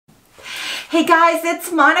Hey guys, it's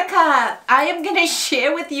Monika. I am going to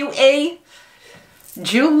share with you a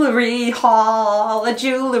jewelry haul. If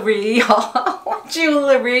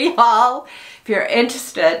you're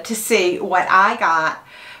interested to see what I got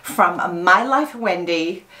from my life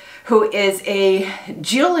Wendy, who is a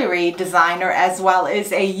jewelry designer as well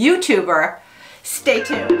as a YouTuber, stay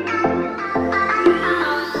tuned.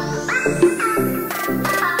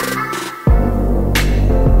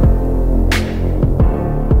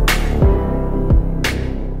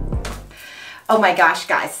 Oh my gosh,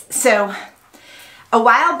 guys. So a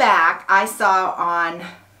while back I saw on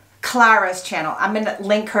Clara's channel, I'm going to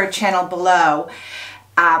link her channel below,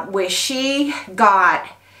 where she got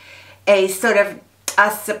a sort of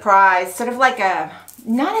a surprise, sort of like a,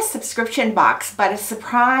 not a subscription box, but a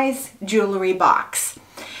surprise jewelry box.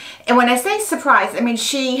 And when I say surprise, I mean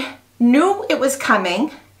she knew it was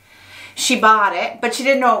coming, she bought it, but she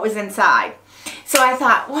didn't know it was inside. So I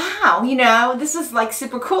thought, wow, you know, this is like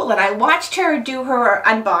super cool. And I watched her do her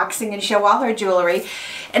unboxing and show all her jewelry.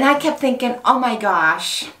 And I kept thinking, oh my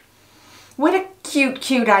gosh, what a cute,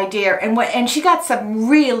 cute idea. And she got some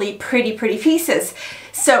really pretty pieces.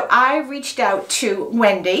 So I reached out to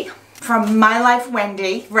Wendy from My Life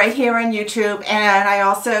Wendy right here on YouTube. And I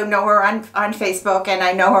also know her on Facebook, and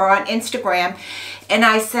I know her on Instagram. And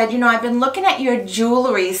I said, you know, I've been looking at your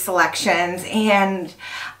jewelry selections and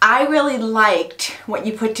I really liked what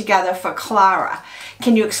you put together for Clara.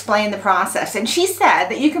 Can you explain the process? And she said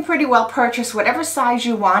that you can pretty well purchase whatever size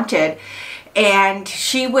you wanted, and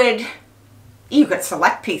you could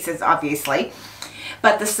select pieces obviously,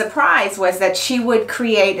 but the surprise was that she would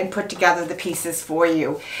create and put together the pieces for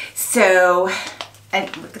you. So,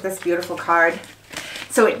 and look at this beautiful card.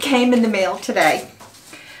 So it came in the mail today.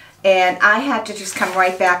 And I had to just come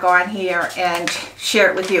right back on here and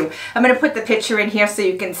share it with you. I'm going to put the picture in here so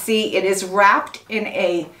you can see it is wrapped in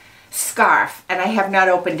a scarf. And I have not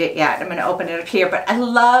opened it yet. I'm going to open it up here. But I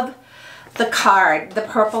love the card, the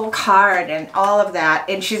purple card and all of that.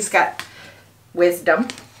 And she's got wisdom.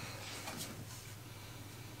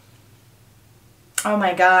 Oh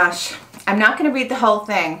my gosh. I'm not going to read the whole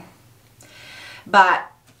thing. But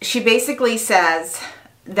she basically says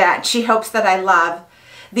that she hopes that I love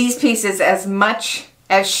these pieces as much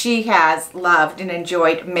as she has loved and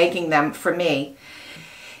enjoyed making them for me.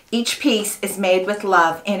 Each piece is made with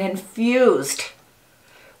love and infused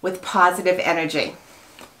with positive energy.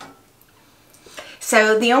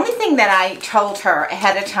 So the only thing that I told her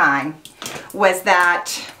ahead of time was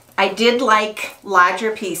that I did like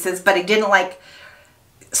larger pieces, but I didn't like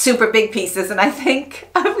super big pieces. And I think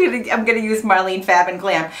I'm gonna use Marlene Fab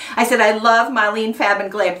Glam. I said I love Marlene Fab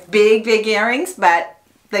Glam's big earrings, but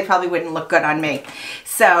they probably wouldn't look good on me.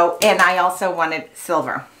 So, and I also wanted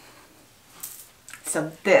silver.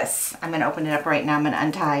 So this, I'm going to open it up right now. I'm going to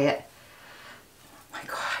untie it. Oh my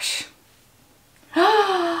gosh.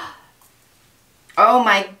 Oh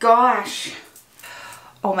my gosh.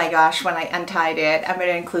 Oh my gosh, when I untied it, I'm going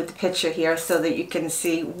to include the picture here so that you can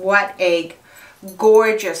see what a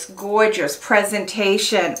gorgeous, gorgeous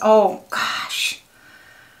presentation. Oh gosh.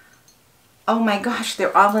 Oh my gosh,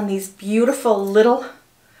 they're all in these beautiful little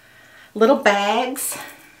bags.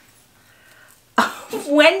 Oh,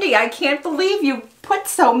 Wendy, I can't believe you put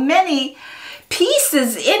so many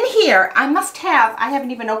pieces in here. I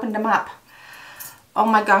haven't even opened them up. Oh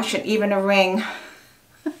my gosh, and even a ring.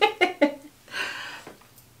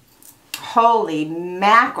 Holy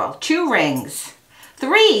mackerel, 2 rings,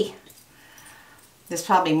 3. There's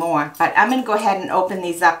probably more, but I'm going to go ahead and open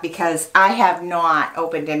these up because I have not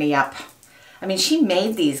opened any up. I mean, she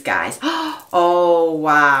made these guys. Oh,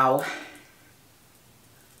 wow.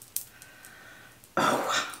 Oh,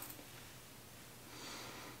 wow.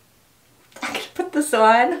 I'm going to put this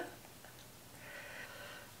on.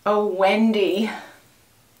 Oh, Wendy.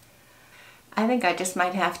 I think I just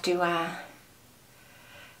might have to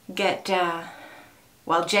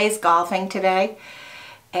well, Jay's golfing today.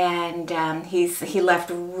 And he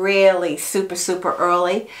left really super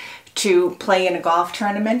early to play in a golf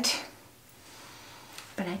tournament.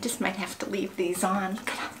 But I just might have to leave these on. Look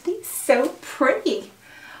at how these so pretty.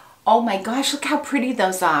 Oh my gosh, look how pretty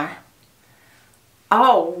those are.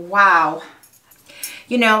 Oh, wow.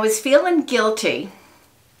 You know, I was feeling guilty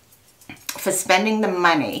for spending the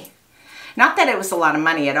money. Not that it was a lot of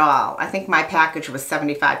money at all. I think my package was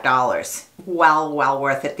 $75. Well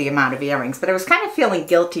worth it, the amount of earrings. But I was kind of feeling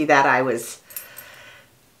guilty that I was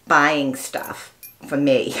buying stuff for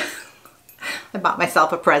me. I bought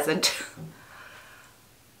myself a present.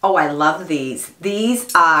 Oh, I love these.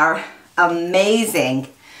 These are amazing.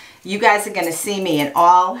 You guys are going to see me in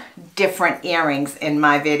all different earrings in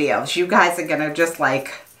my videos. You guys are going to just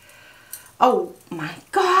like, Oh my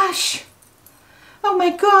gosh. Oh my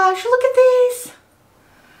gosh, look at these.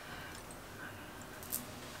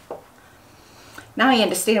 Now I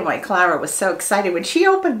understand why Clara was so excited when she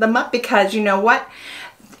opened them up, because you know what?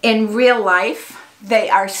 In real life, they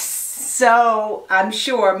are so, I'm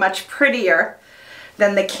sure, much prettier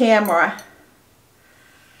than the camera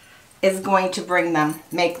is going to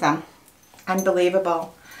make them.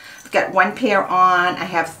 Unbelievable. I've got one pair on. I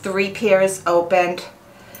have 3 pairs opened.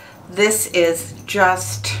 This is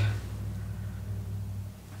just,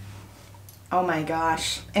 oh my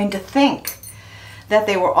gosh. And to think that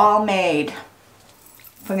they were all made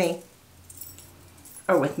for me,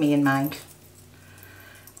 or with me in mind,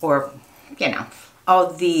 or, you know.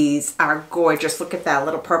 Oh, these are gorgeous. Look at that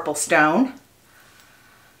little purple stone.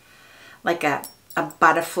 Like a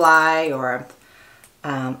butterfly or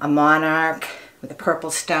a monarch with a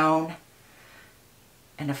purple stone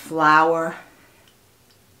and a flower.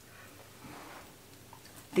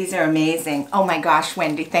 These are amazing. Oh my gosh,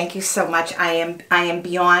 Wendy, thank you so much. I am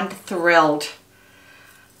beyond thrilled.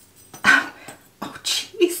 Oh,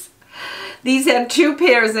 jeez. These have 2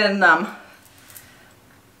 pairs in them.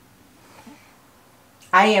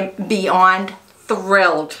 I am beyond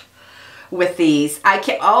thrilled with these. I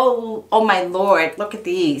can't, oh my Lord, look at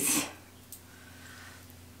these.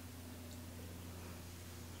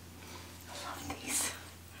 I love these.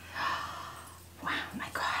 Wow, my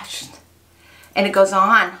gosh. And it goes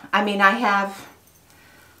on. I mean, I have,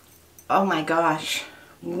 oh my gosh,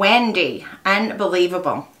 Wendy,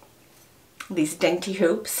 unbelievable. These dainty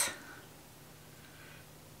hoops.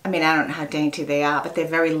 I mean, I don't know how dainty they are, but they're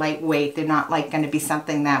very lightweight. They're not like going to be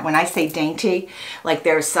something that, when I say dainty, like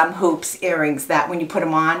there are some hoops, earrings that when you put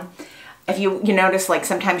them on, if you notice, like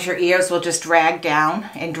sometimes your ears will just drag down.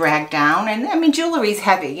 And I mean, jewelry's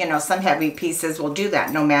heavy, you know, some heavy pieces will do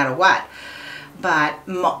that no matter what. But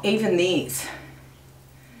even these,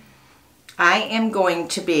 I am going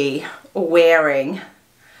to be wearing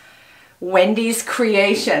Wendy's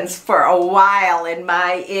creations for a while in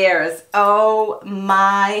my ears. Oh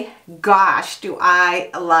my gosh, do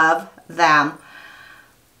I love them.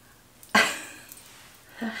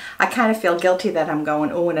 I kind of feel guilty that I'm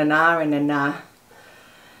going ooh and an ah and an ah.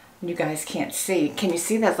 You guys can't see. Can you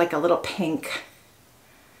see there's like a little pink?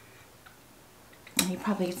 You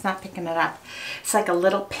probably, it's not picking it up. It's like a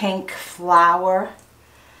little pink flower.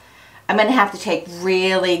 I'm going to have to take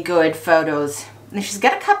really good photos. And she's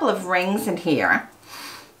got a couple of rings in here.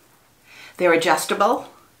 They're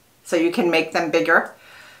adjustable, so you can make them bigger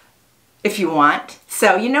if you want.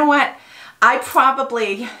 So you know what? I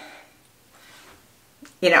probably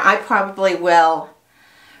will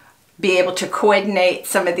be able to coordinate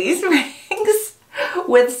some of these rings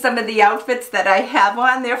with some of the outfits that I have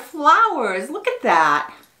on. They're flowers. Look at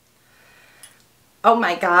that. Oh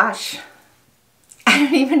my gosh. I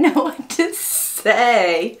don't even know what to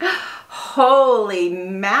say. Holy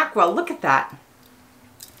mackerel, look at that.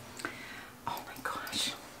 Oh my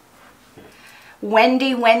gosh.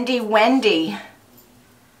 Wendy, Wendy, Wendy.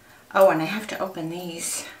 Oh, and I have to open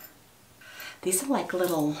these. These are like a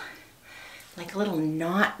little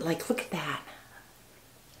knot, like look at that.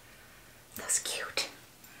 That's cute.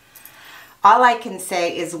 All I can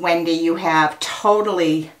say is, Wendy, you have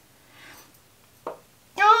totally,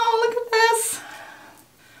 oh, look at this.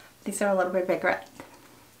 These are a little bit bigger.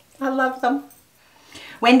 I love them.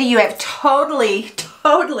 Wendy, you have totally,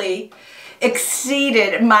 totally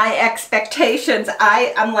exceeded my expectations.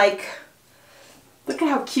 I'm like, look at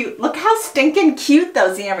how cute, look how stinking cute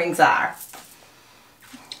those earrings are.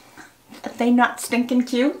 Are they not stinking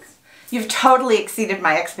cute? You've totally exceeded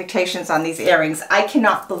my expectations on these earrings. I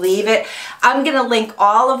cannot believe it. I'm gonna link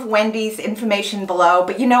all of Wendy's information below,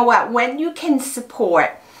 but you know what? When you can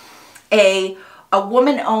support a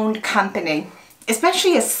woman-owned company,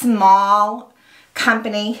 especially a small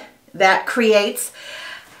company that creates,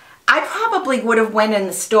 I probably would have went in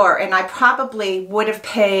the store and I probably would have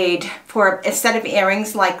paid for a set of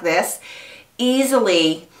earrings like this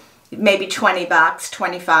easily, maybe 20 bucks,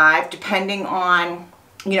 25, depending on,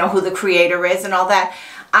 you know, who the creator is and all that.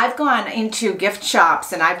 I've gone into gift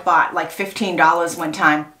shops and I bought like $15 one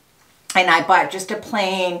time, and I bought just a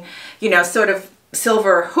plain, you know, sort of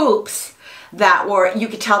silver hoops that were, you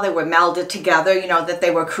could tell they were melded together, you know, that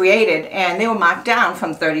they were created, and they were marked down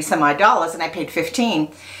from 30 some odd dollars, and I paid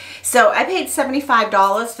 15. So I paid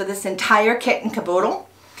 $75 for this entire kit and caboodle,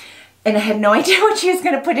 and I had no idea what she was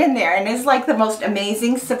going to put in there, and it's like the most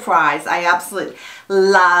amazing surprise. I absolutely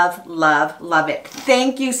love, love, love it.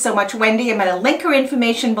 Thank you so much, Wendy. I'm going to link her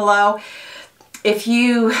information below. If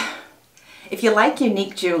you like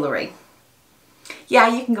unique jewelry, Yeah,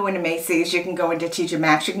 you can go into Macy's, you can go into TJ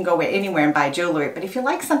Maxx, you can go anywhere and buy jewelry. But if you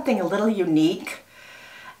like something a little unique,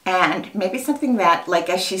 and maybe something that, like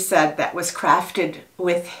as she said, that was crafted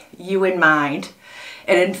with you in mind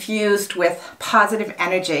and infused with positive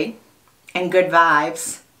energy and good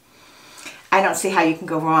vibes, I don't see how you can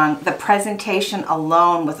go wrong. The presentation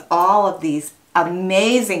alone with all of these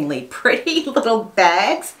amazingly pretty little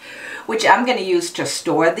bags, which I'm going to use to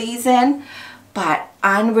store these in, but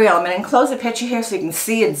unreal. I'm going to enclose a picture here so you can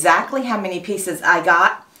see exactly how many pieces I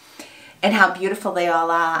got and how beautiful they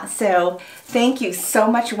all are. So thank you so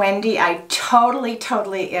much, Wendy. I totally,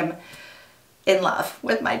 totally am in love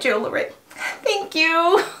with my jewelry. Thank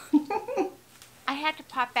you. I had to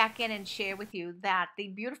pop back in and share with you that the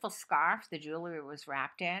beautiful scarf the jewelry was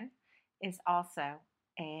wrapped in is also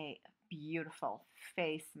a beautiful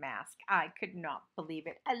face mask. I could not believe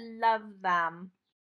it. I love them.